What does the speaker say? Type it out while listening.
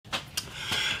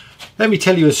Let me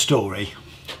tell you a story.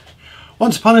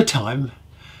 Once upon a time,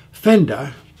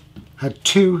 Fender had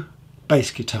two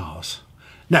bass guitars.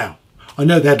 Now, I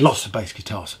know they had lots of bass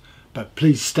guitars, but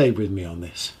please stay with me on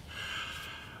this.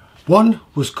 One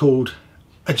was called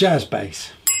a jazz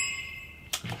bass,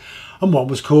 and one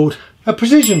was called a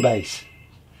precision bass.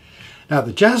 Now,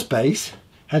 the jazz bass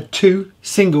had two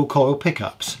single coil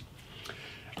pickups,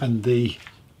 and the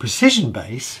precision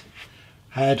bass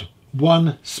had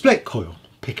one split coil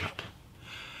pickup.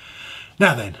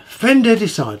 Now then, Fender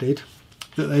decided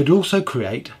that they'd also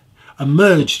create a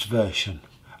merged version,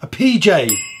 a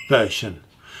PJ version,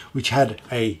 which had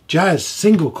a jazz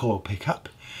single coil pickup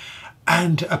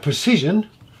and a precision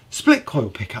split coil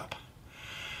pickup.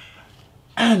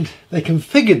 And they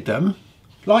configured them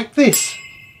like this.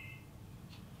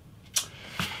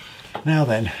 Now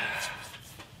then,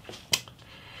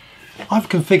 I've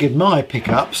configured my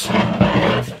pickups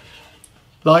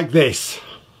like this.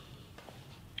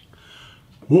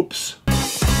 Whoops.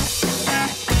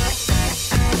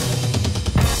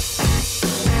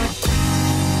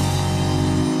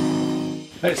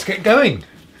 Let's get going.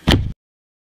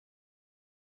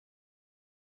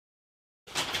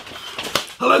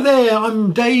 Hello there,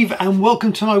 I'm Dave and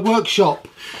welcome to my workshop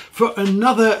for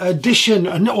another edition,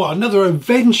 or another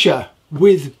adventure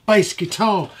with bass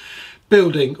guitar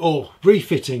building or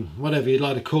refitting, whatever you'd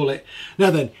like to call it. Now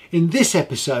then, in this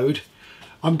episode,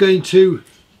 I'm going to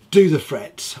do the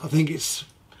frets. I think it's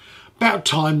about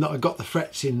time that I got the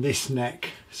frets in this neck,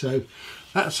 so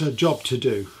that's a job to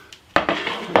do.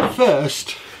 But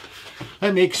first,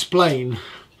 let me explain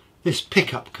this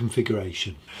pickup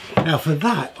configuration. Now for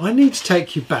that, I need to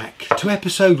take you back to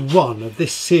episode 1 of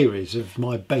this series of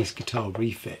my bass guitar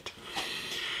refit.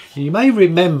 And you may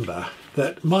remember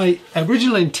that my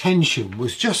original intention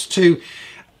was just to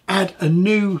add a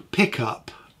new pickup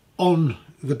on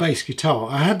the bass guitar.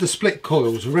 I had the split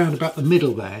coils around about the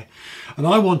middle there, and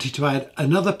I wanted to add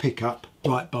another pickup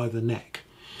right by the neck.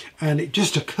 And it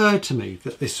just occurred to me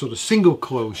that this sort of single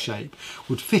coil shape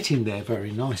would fit in there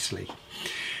very nicely.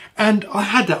 And I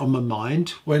had that on my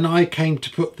mind when I came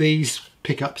to put these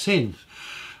pickups in.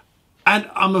 And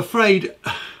I'm afraid,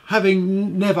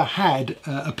 having never had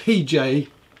a PJ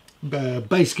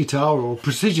bass guitar or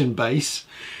precision bass,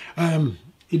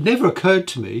 it never occurred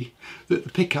to me that the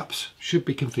pickups should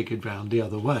be configured round the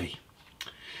other way.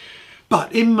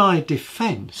 But in my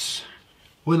defence,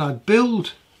 when I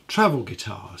build travel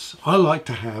guitars, I like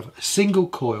to have a single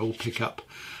coil pickup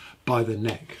by the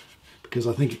neck, because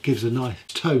I think it gives the nice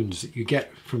tones that you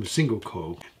get from a single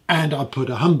coil. And I put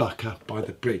a humbucker by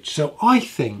the bridge. So I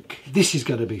think this is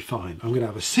going to be fine. I'm going to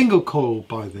have a single coil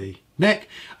by the neck.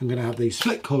 I'm going to have these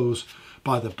split coils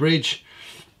by the bridge.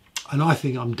 And I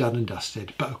think I'm done and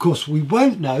dusted. But of course we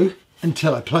won't know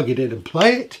until I plug it in and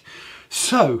play it.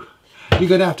 So you're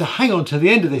going to have to hang on to the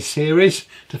end of this series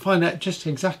to find out just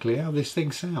exactly how this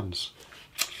thing sounds.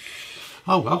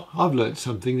 Oh well, I've learnt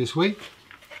something this week.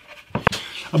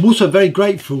 I'm also very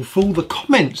grateful for all the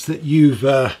comments that you've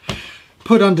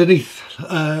put underneath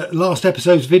last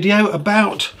episode's video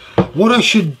about what I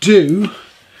should do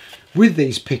with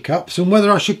these pickups and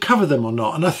whether I should cover them or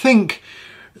not. And I think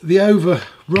the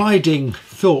overriding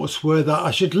thoughts were that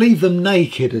I should leave them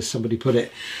naked, as somebody put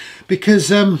it, because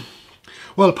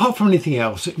well, apart from anything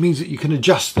else, it means that you can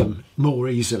adjust them more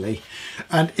easily.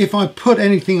 And if I put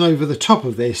anything over the top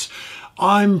of this,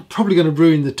 I'm probably going to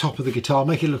ruin the top of the guitar,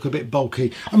 make it look a bit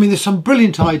bulky. I mean, there's some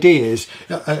brilliant ideas,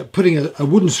 putting a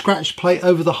wooden scratch plate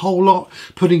over the whole lot,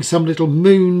 putting some little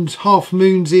moons, half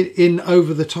moons in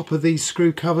over the top of these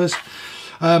screw covers.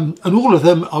 And all of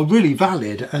them are really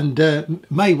valid and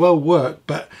may well work.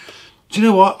 But do you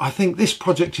know what? I think this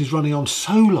project is running on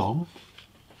so long,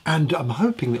 and I'm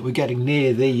hoping that we're getting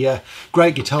near the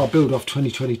Great Guitar Build-Off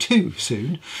 2022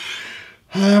 soon.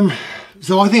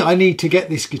 So I think I need to get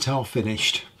this guitar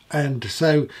finished, and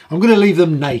so I'm going to leave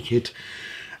them naked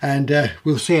and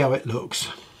we'll see how it looks.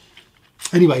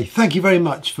 Anyway, thank you very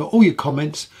much for all your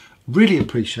comments, really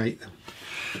appreciate them.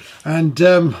 And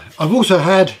I've also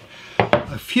had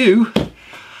a few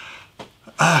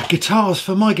guitars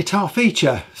for my guitar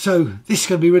feature, so this is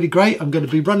going to be really great. I'm going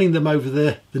to be running them over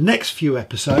the next few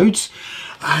episodes,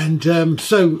 and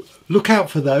so look out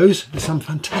for those. There's some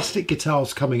fantastic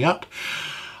guitars coming up.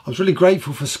 I was really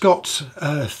grateful for Scott's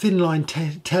thin line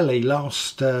telly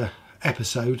last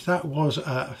episode. That was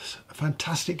a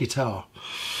fantastic guitar.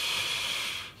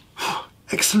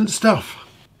 Excellent stuff.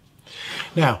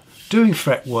 Now, doing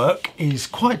fret work is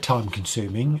quite time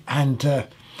consuming, and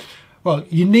well,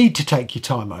 you need to take your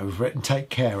time over it and take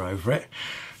care over it.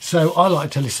 So I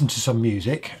like to listen to some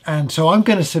music, and so I'm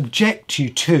going to subject you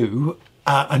to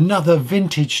another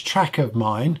vintage track of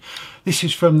mine. This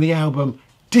is from the album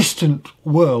Distant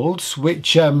Worlds,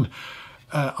 which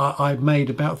I made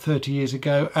about 30 years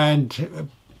ago, and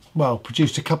well,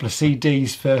 produced a couple of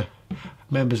CDs for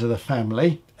members of the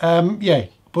family. Yeah,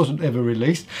 wasn't ever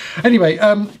released. Anyway,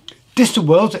 Distant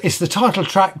Worlds, it's the title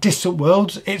track, Distant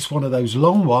Worlds. It's one of those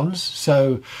long ones,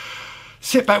 so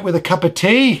sit back with a cup of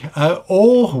tea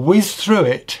or whiz through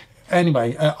it.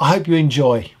 Anyway, I hope you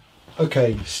enjoy.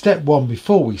 Okay, step one,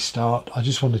 before we start, I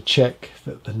just want to check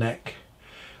that the neck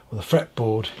or the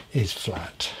fretboard is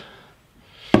flat.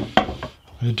 I'm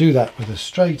going to do that with a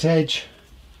straight edge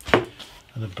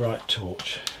and a bright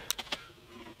torch.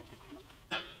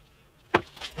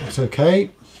 That's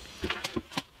okay.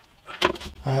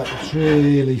 It's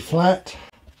really flat.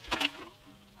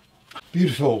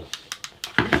 Beautiful.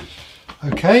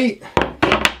 Okay.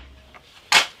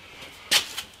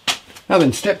 Now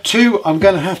then, step two, I'm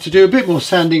going to have to do a bit more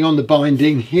sanding on the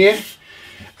binding here,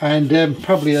 and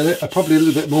probably a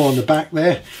little bit more on the back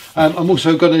there. I'm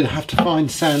also going to have to fine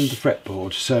sand the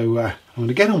fretboard, so I'm going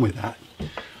to get on with that.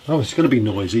 Oh, it's going to be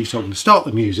noisy, so I'm going to start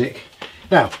the music.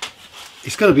 Now,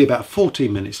 it's going to be about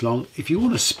 14 minutes long. If you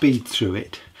want to speed through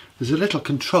it, there's a little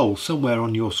control somewhere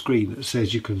on your screen that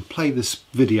says you can play this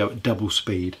video at double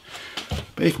speed.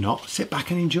 But if not, sit back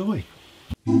and enjoy.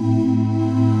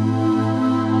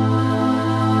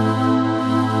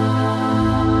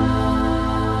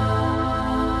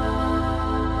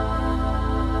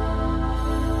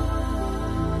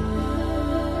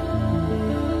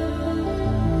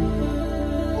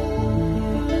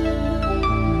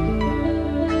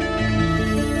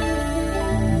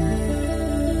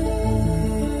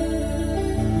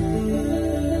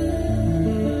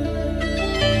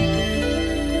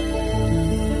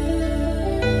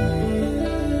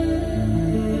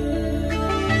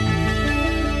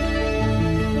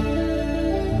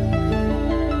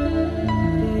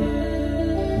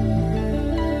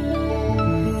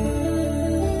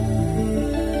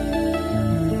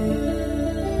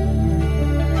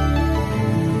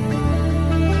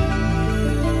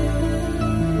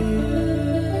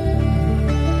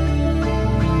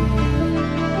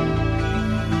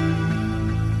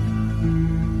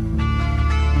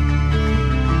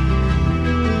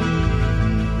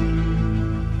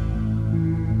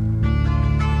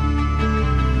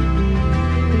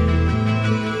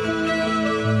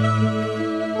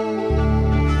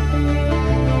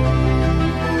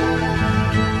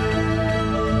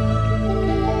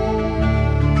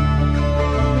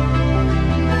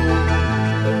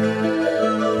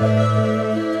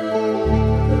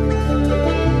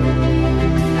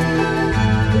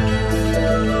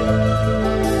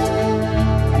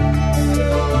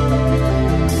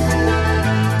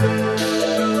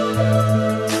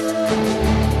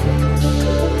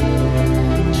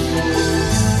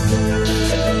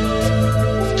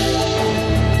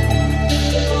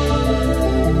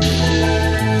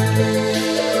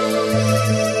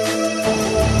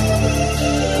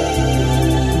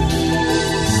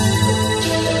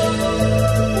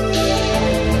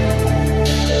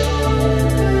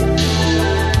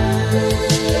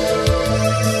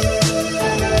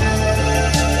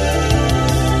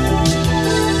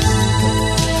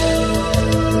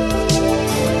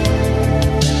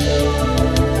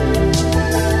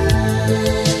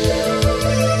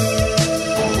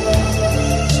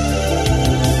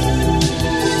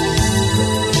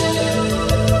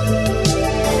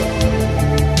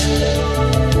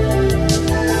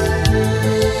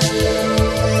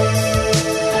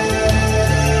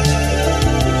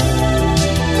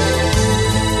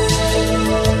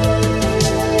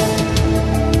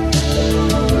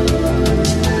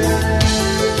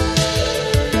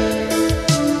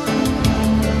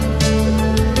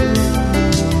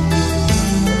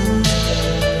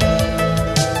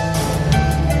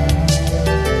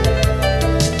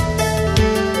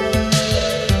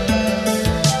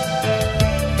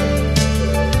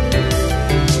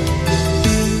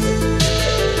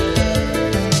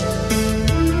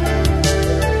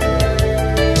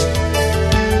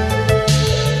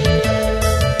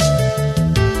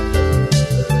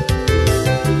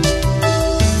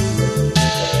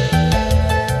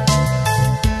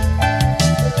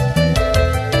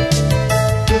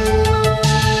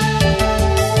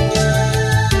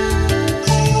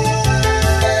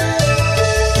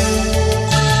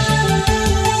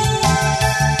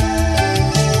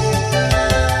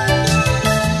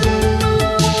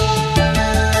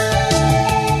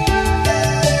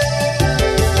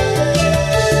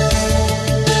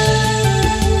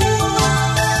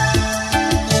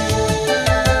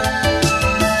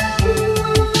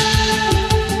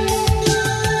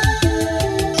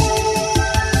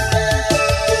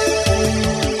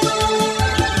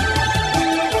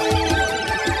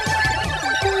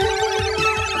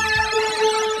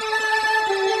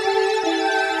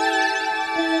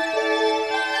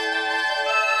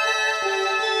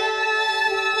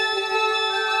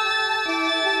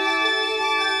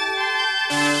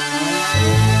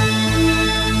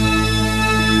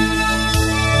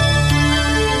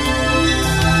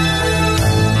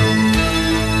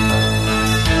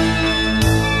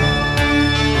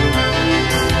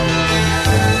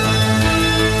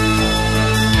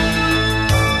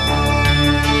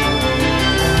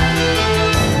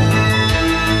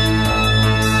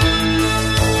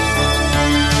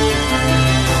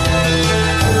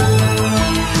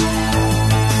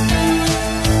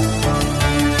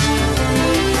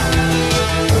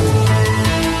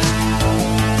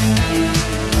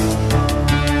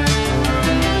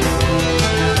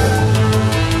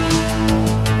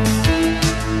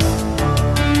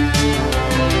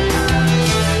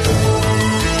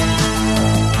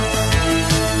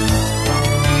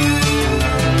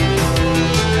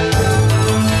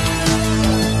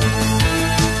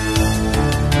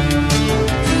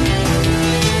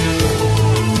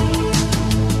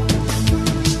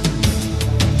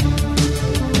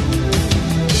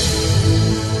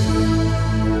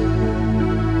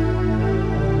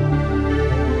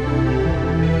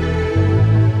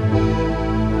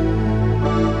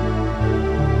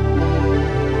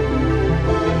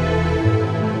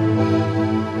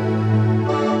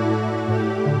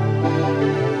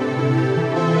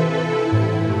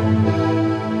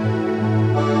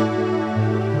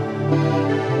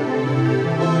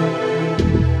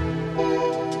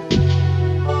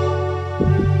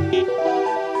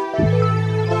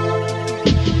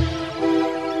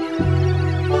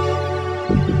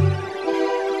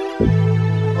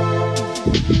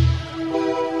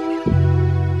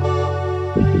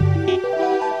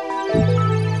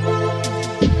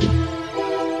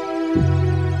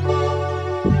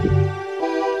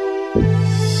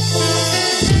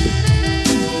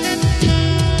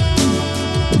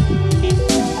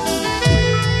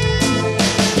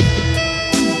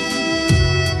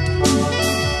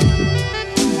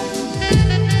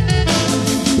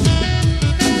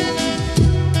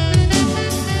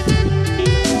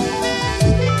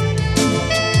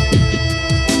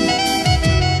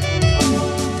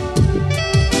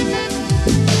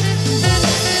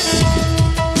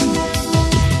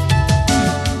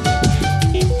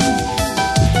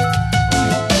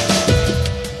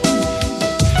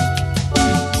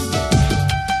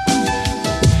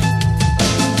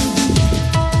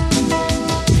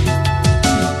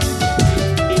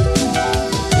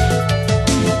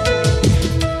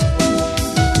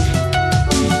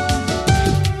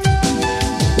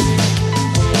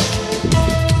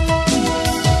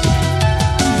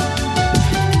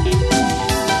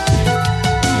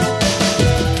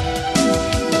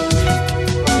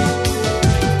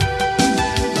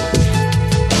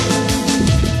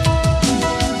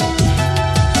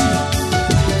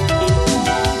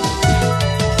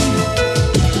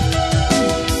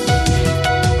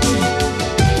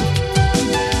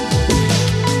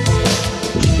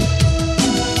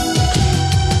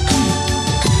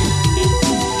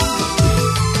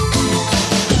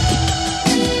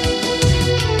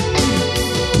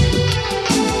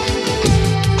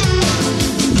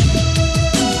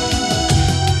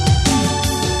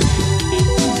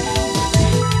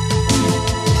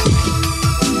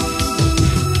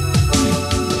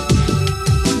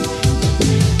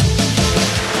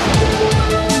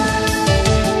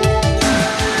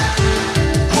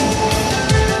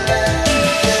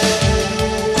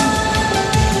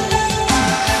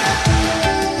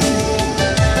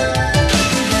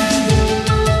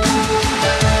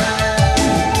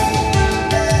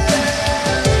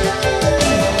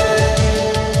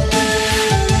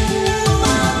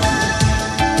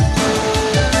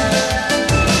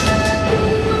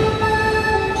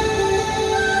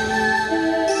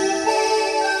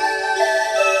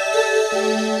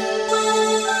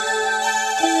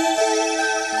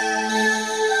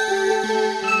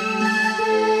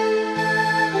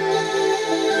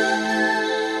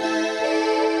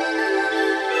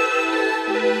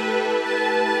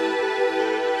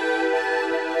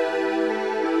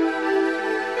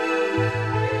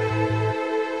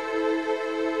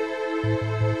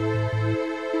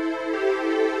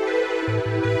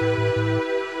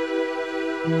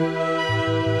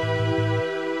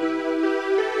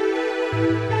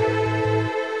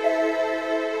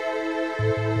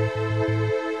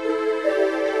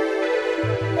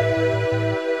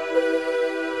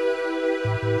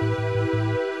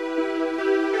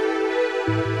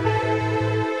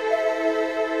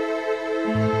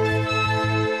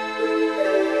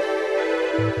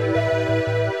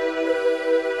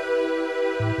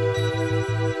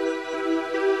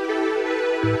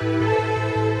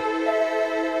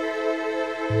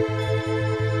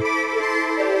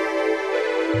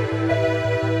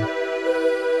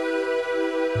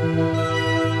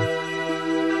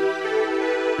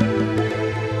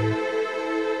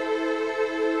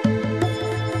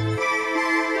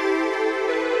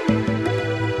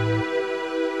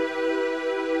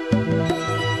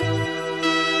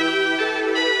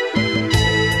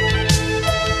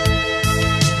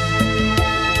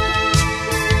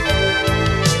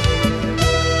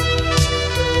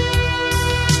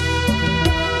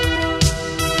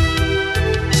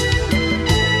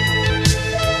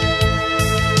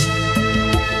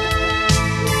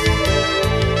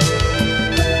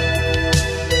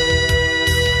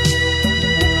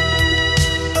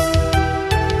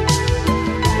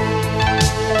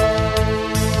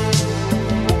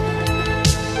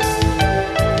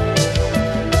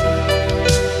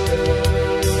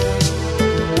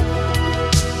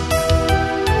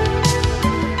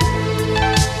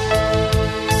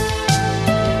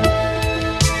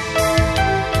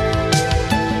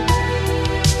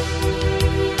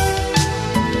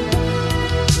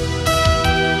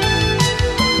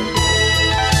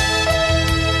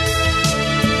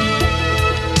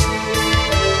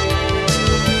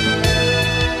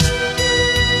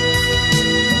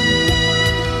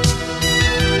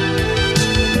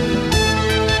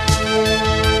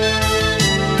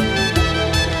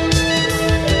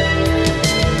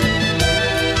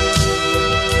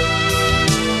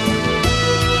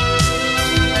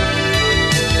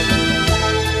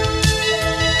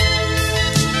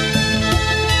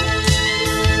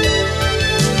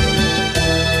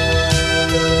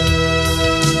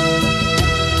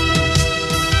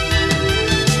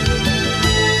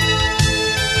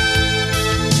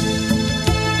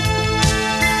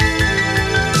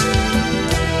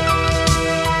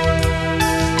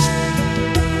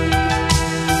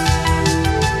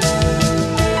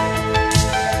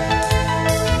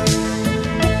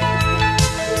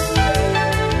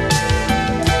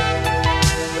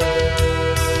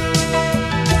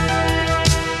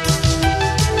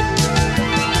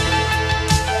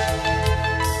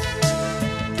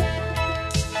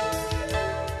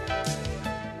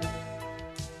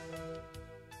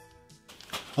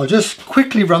 I'll just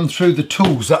quickly run through the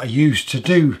tools that I use to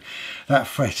do that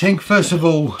fretting. First of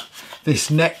all, this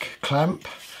neck clamp,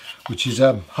 which is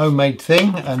a homemade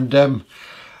thing, and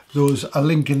there's a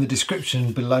link in the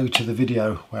description below to the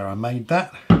video where I made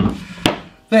that.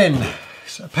 Then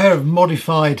a pair of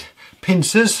modified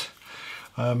pincers.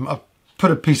 I've put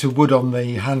a piece of wood on the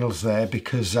handles there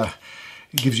because it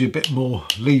gives you a bit more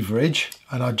leverage,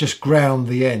 and I just ground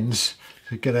the ends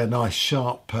to get a nice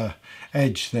sharp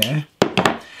edge there.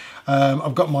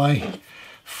 I've got my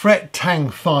fret tang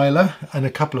filer and a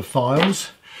couple of files.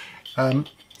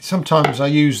 Sometimes I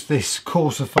use this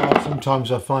coarser file,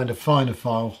 sometimes I find a finer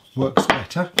file works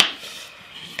better.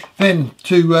 Then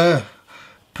to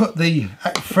put the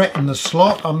fret in the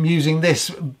slot, I'm using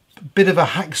this bit of a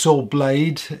hacksaw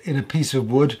blade in a piece of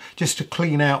wood just to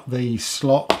clean out the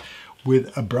slot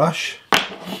with a brush.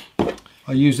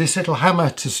 I use this little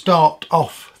hammer to start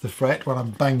off the fret when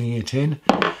I'm banging it in,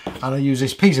 and I use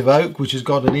this piece of oak which has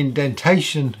got an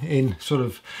indentation in sort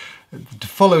of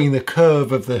following the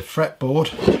curve of the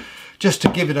fretboard just to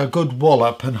give it a good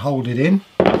wallop and hold it in.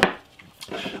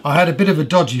 I had a bit of a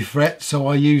dodgy fret, so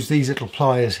I use these little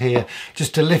pliers here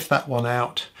just to lift that one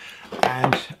out,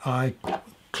 and I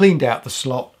cleaned out the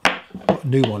slot, put a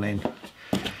new one in.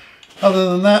 Other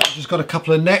than that, I've just got a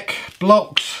couple of neck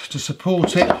blocks to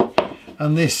support it,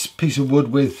 and this piece of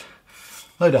wood with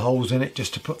a load of holes in it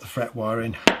just to put the fret wire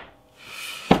in.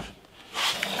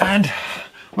 And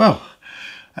well,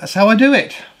 that's how I do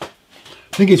it.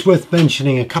 I think it's worth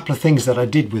mentioning a couple of things that I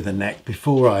did with the neck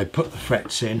before I put the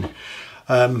frets in.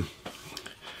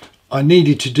 I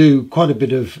needed to do quite a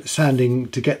bit of sanding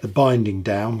to get the binding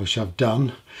down, which I've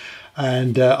done,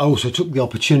 and I also took the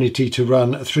opportunity to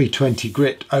run a 320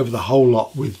 grit over the whole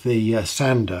lot with the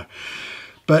sander.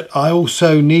 But I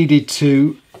also needed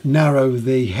to narrow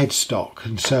the headstock,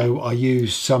 and so I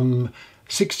used some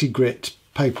 60 grit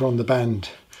paper on the band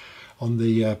on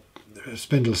the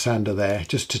spindle sander there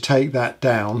just to take that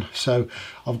down. So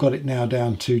I've got it now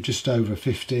down to just over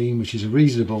 15, which is a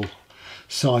reasonable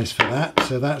size for that,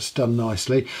 so that's done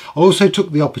nicely. I also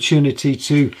took the opportunity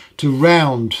to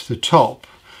round the top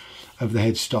of the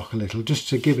headstock a little, just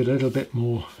to give it a little bit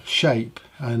more shape,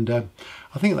 and I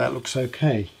think that looks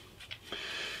okay.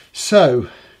 So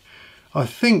I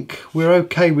think we're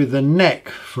okay with the neck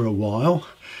for a while.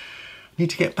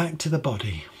 Need to get back to the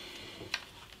body.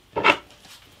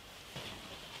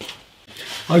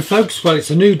 Hi folks, well, it's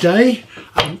a new day.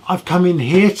 I've come in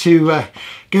here to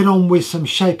get on with some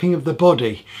shaping of the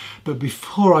body, but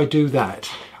before I do that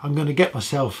I'm going to get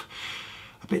myself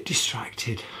a bit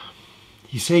distracted.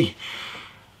 You see,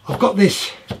 I've got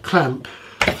this clamp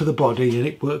for the body and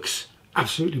it works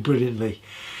absolutely brilliantly.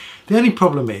 The only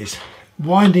problem is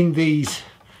winding these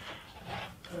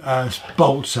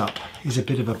bolts up is a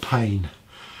bit of a pain,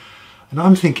 and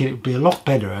I'm thinking it would be a lot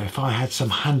better if I had some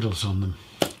handles on them.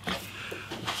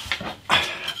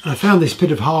 And I found this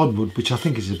bit of hardwood, which I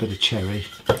think is a bit of cherry,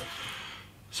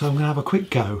 so I'm going to have a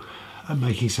quick go at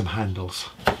making some handles.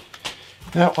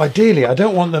 Now ideally I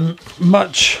don't want them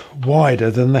much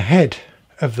wider than the head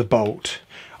of the bolt.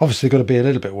 Obviously they've got to be a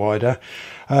little bit wider,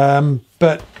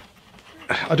 but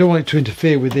I don't want it to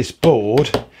interfere with this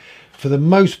board. For the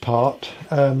most part,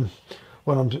 when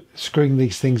I'm screwing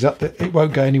these things up, that it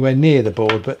won't go anywhere near the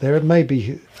board, but there may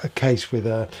be a case with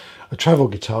a travel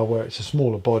guitar where it's a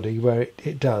smaller body where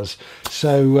it does.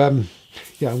 So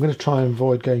yeah, I'm going to try and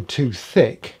avoid going too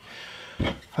thick.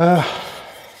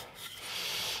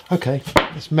 Okay,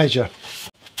 let's measure.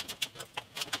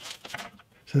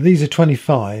 So these are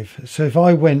 25, so if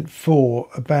I went for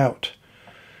about,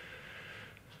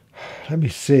 let me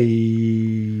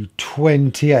see,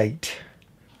 28,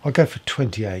 I'll go for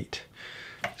 28.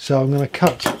 So I'm going to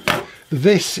cut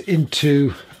this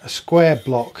into a square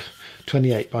block,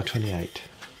 28 by 28.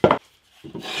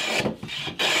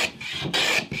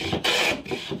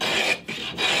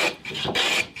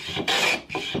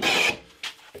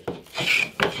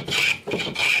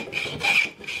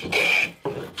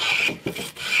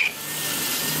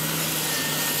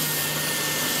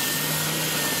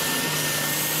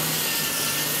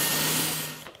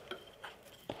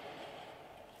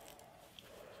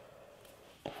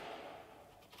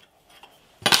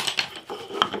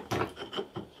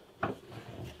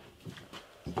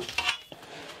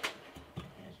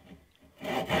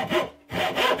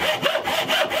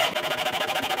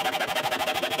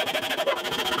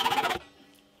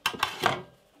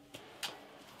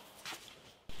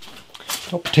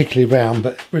 Not particularly round,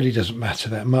 but it really doesn't matter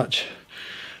that much.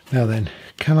 Now then,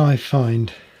 can I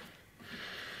find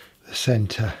the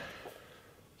centre?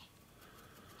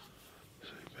 So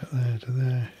about there to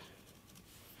there.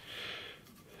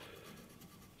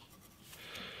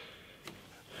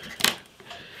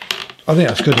 I think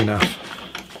that's good enough.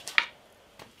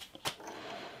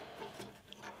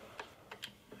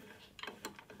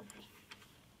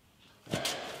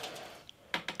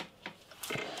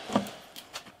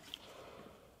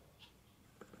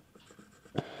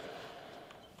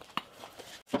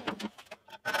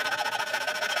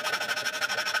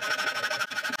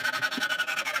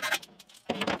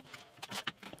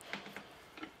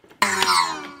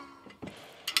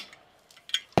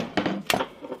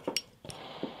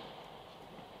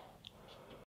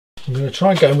 I'm going to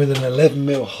try going with an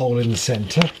 11mm hole in the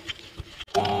centre.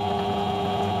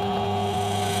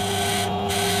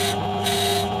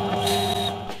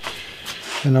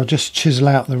 And I'll just chisel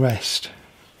out the rest.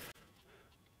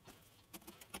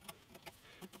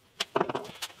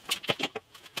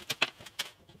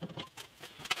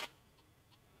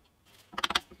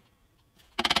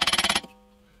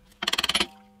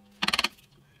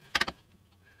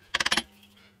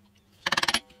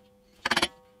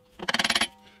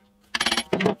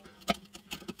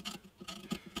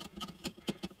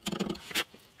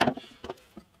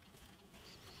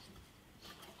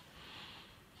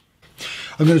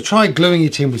 I'm going to try gluing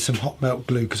it in with some hot melt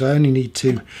glue because I only need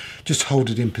to just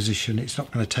hold it in position. It's not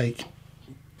going to take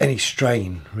any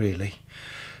strain really.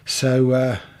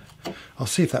 So I'll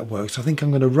see if that works. I think I'm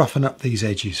going to roughen up these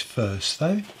edges first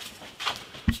though.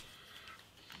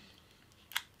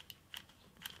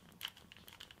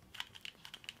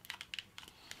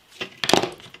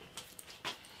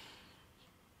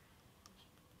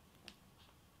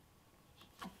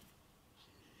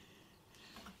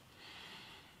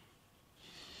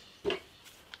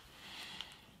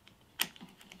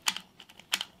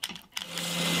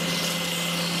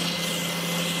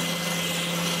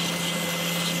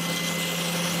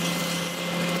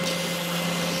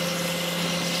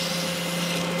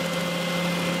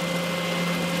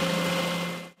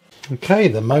 Okay,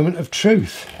 the moment of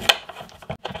truth.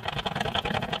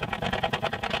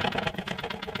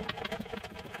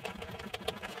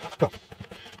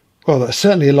 Well, that's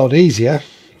certainly a lot easier.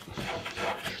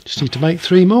 Just need to make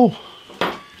 3 more.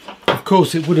 Of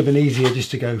course, it would have been easier just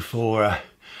to go for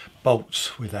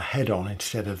bolts with a head on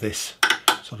instead of this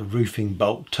sort of roofing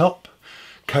bolt top,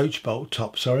 coach bolt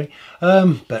top, sorry.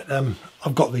 But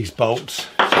I've got these bolts,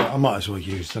 so I might as well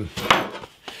use them.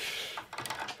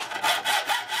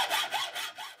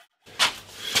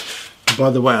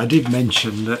 By the way, I did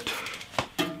mention that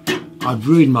I'd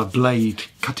ruined my blade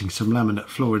cutting some laminate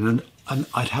flooring, and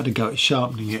I'd had a go at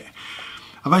sharpening it.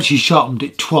 I've actually sharpened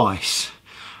it twice,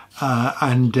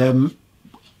 and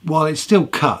while it still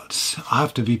cuts, I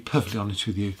have to be perfectly honest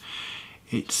with you,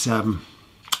 it's at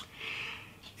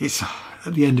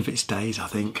the end of its days, I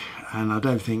think, and I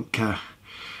don't think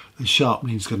the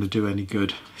sharpening is going to do any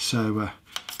good. So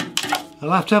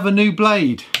I'll have to have a new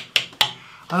blade.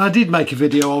 And I did make a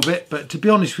video of it, but to be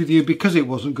honest with you, because it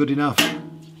wasn't good enough,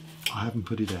 I haven't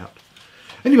put it out.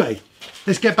 Anyway,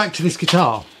 let's get back to this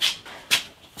guitar.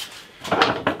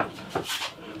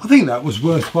 I think that was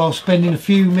worthwhile spending a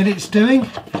few minutes doing.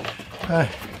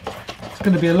 It's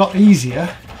going to be a lot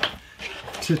easier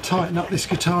to tighten up this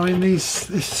guitar in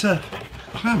this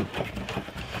clamp.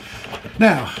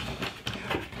 Now,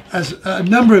 as a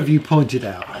number of you pointed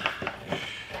out,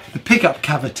 the pickup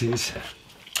cavities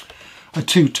are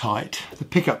too tight. The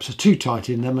pickups are too tight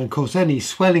in them, and of course any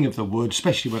swelling of the wood,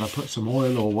 especially when I put some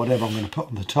oil or whatever I'm going to put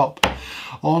on the top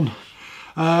on,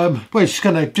 well, it's just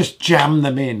going to just jam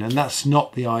them in, and that's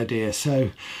not the idea.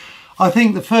 So I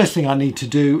think the first thing I need to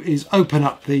do is open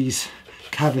up these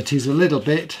cavities a little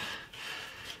bit,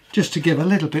 just to give a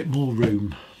little bit more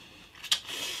room.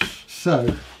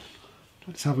 So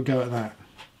let's have a go at that.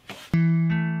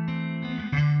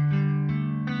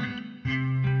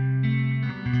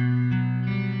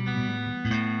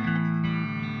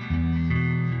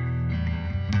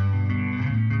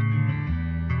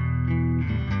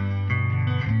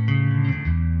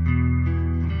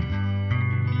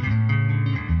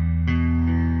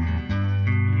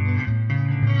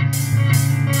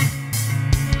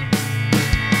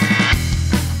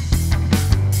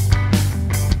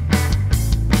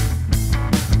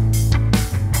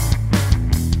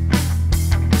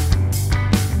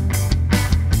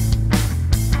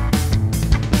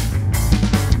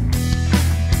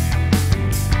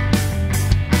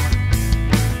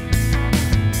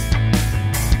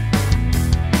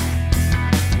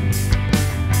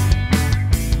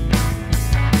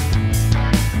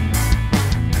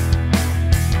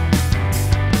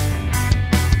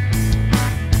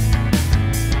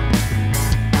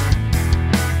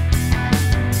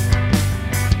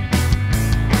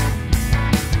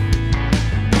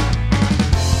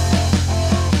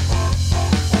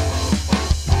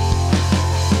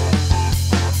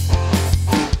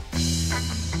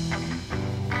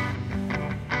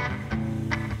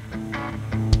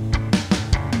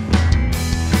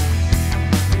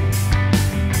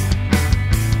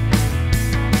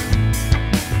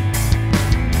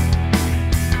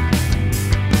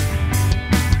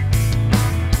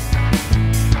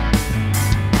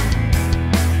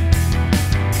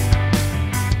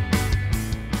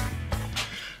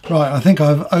 Right, I think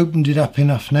I've opened it up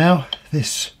enough now.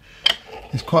 This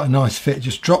is quite a nice fit, it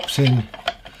just drops in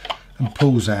and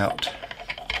pulls out.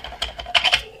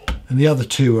 And the other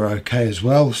two are okay as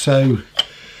well, so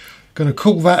going to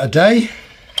call that a day.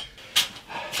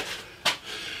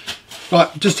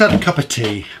 Right, just had a cup of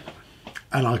tea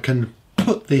and I can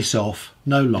put this off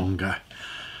no longer.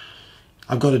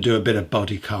 I've got to do a bit of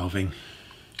body carving.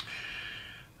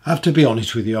 I have to be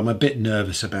honest with you, I'm a bit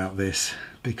nervous about this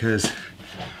because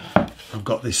I've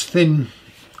got this thin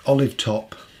olive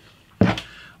top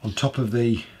on top of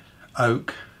the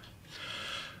oak.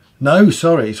 No,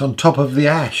 sorry, it's on top of the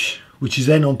ash, which is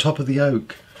then on top of the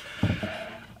oak.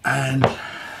 And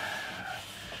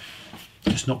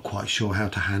just not quite sure how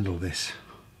to handle this.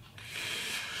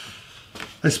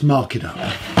 Let's mark it up.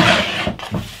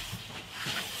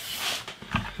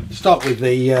 Start with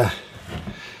the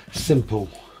simple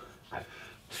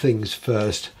things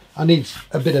first. I need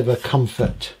a bit of a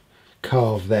comfort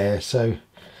carve there, so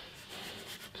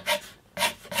let's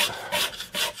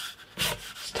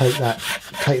take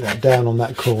that down on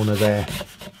that corner there.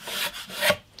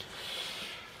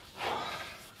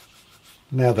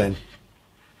 Now then,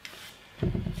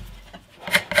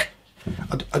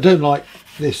 I don't like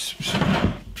this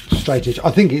straight edge. I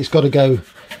think it's got to go,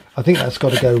 I think that's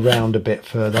got to go round a bit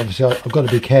further. Obviously I've got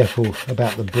to be careful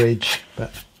about the bridge,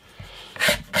 but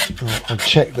I'll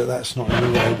check that that's not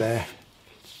in the way there.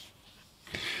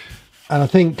 And I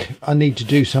think I need to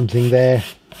do something there,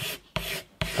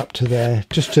 up to there,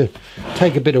 just to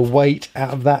take a bit of weight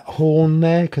out of that horn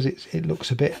there, because it looks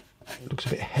a bit It looks a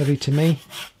bit heavy to me.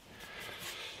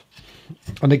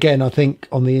 And again, I think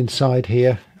on the inside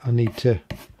here, I need to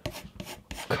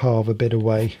carve a bit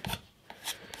away.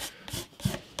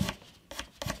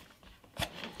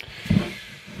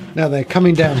 Now they're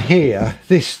coming down here.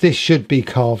 This should be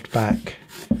carved back,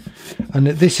 and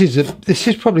this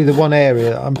is probably the one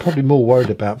area I'm probably more worried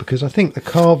about, because I think the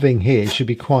carving here should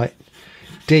be quite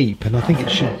deep, and I think it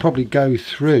should probably go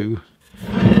through.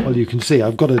 Well, you can see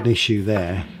I've got an issue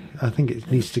there. I think it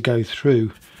needs to go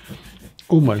through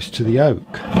almost to the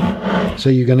oak, so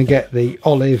you're going to get the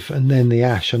olive and then the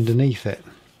ash underneath it.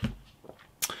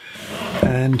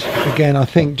 And again, I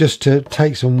think just to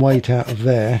take some weight out of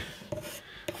there,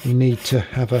 you need to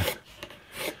have a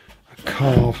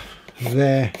carve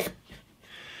there,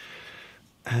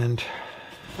 and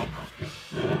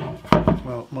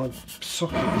well, my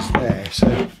socket is there,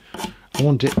 so I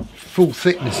want it full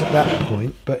thickness at that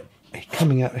point, but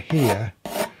coming out of here,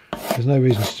 there's no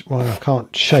reason why I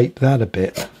can't shape that a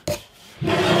bit.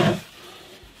 And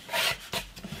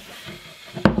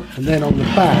then on the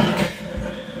back,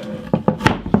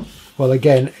 well,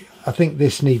 again, I think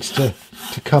this needs to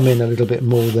come in a little bit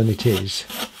more than it is.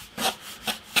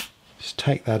 Just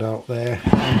take that out there,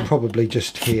 and probably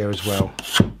just here as well.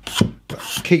 But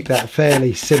keep that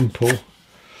fairly simple.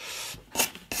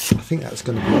 I think that's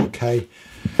going to be okay.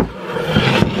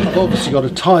 I've obviously got to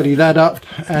tidy that up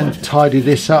and tidy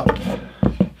this up.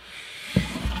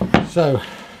 So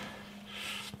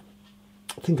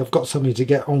I think I've got something to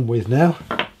get on with now.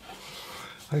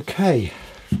 Okay.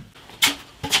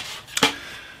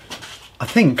 I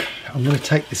think I'm going to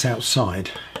take this outside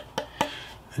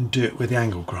and do it with the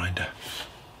angle grinder.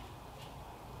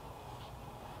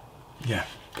 Yeah,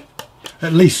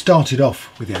 at least start it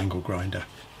off with the angle grinder.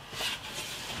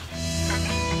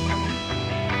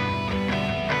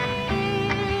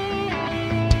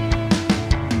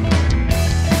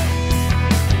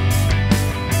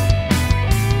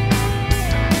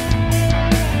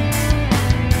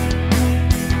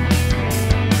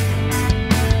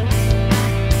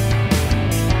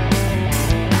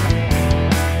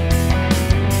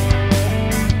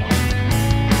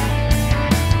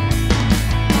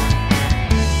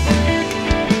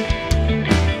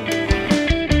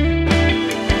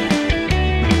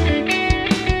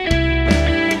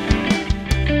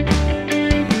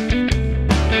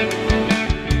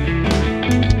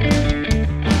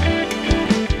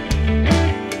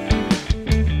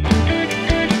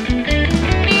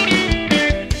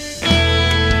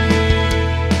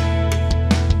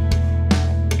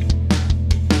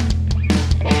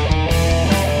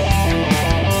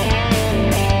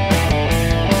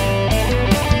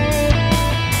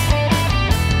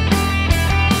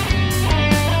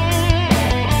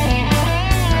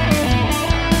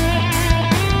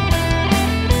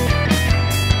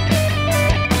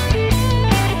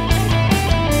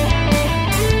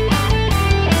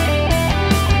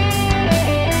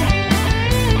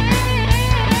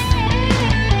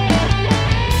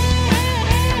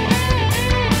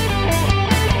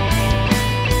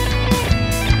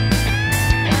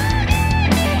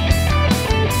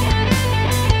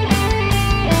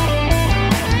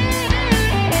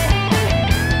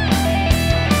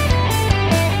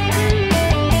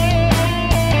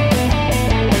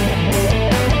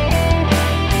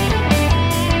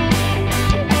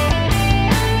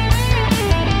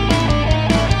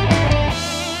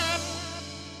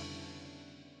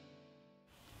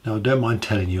 Now, I don't mind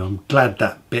telling you, I'm glad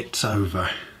that bit's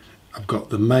over. I've got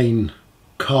the main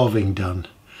carving done,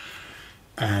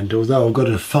 and although I've got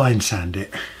to fine sand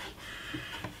it,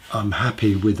 I'm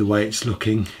happy with the way it's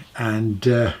looking, and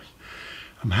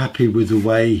I'm happy with the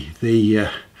way the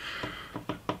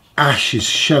ash is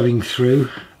showing through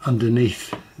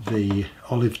underneath the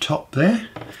olive top there,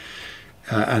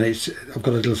 and I've got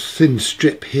a little thin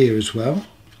strip here as well.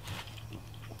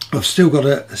 I've still got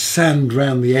to sand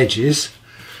round the edges,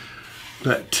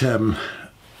 but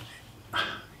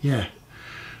yeah,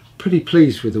 pretty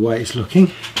pleased with the way it's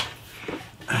looking.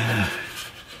 There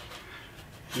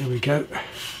we go,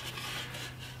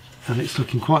 and it's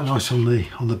looking quite nice on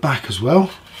the back as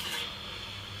well,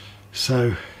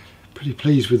 so pretty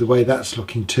pleased with the way that's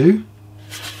looking too.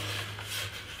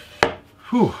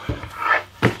 Whew.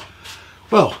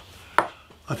 Well,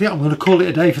 I think I'm going to call it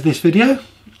a day for this video.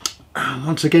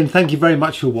 Once again, thank you very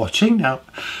much for watching. Now,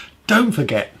 don't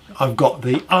forget, I've got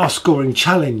the R-scoring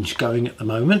challenge going at the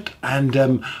moment,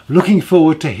 and looking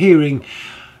forward to hearing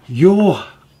your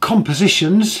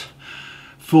compositions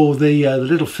for the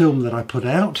little film that I put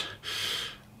out.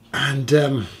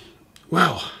 And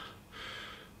well,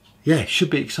 yeah, should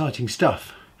be exciting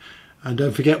stuff. And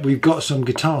don't forget, we've got some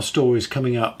guitar stories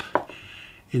coming up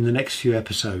in the next few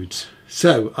episodes.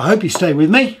 So I hope you stay with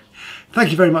me.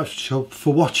 Thank you very much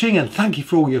for watching, and thank you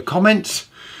for all your comments.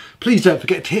 Please don't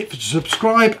forget to hit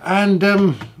subscribe and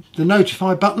the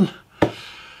notify button.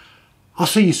 I'll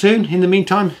see you soon. In the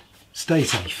meantime, stay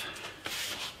safe.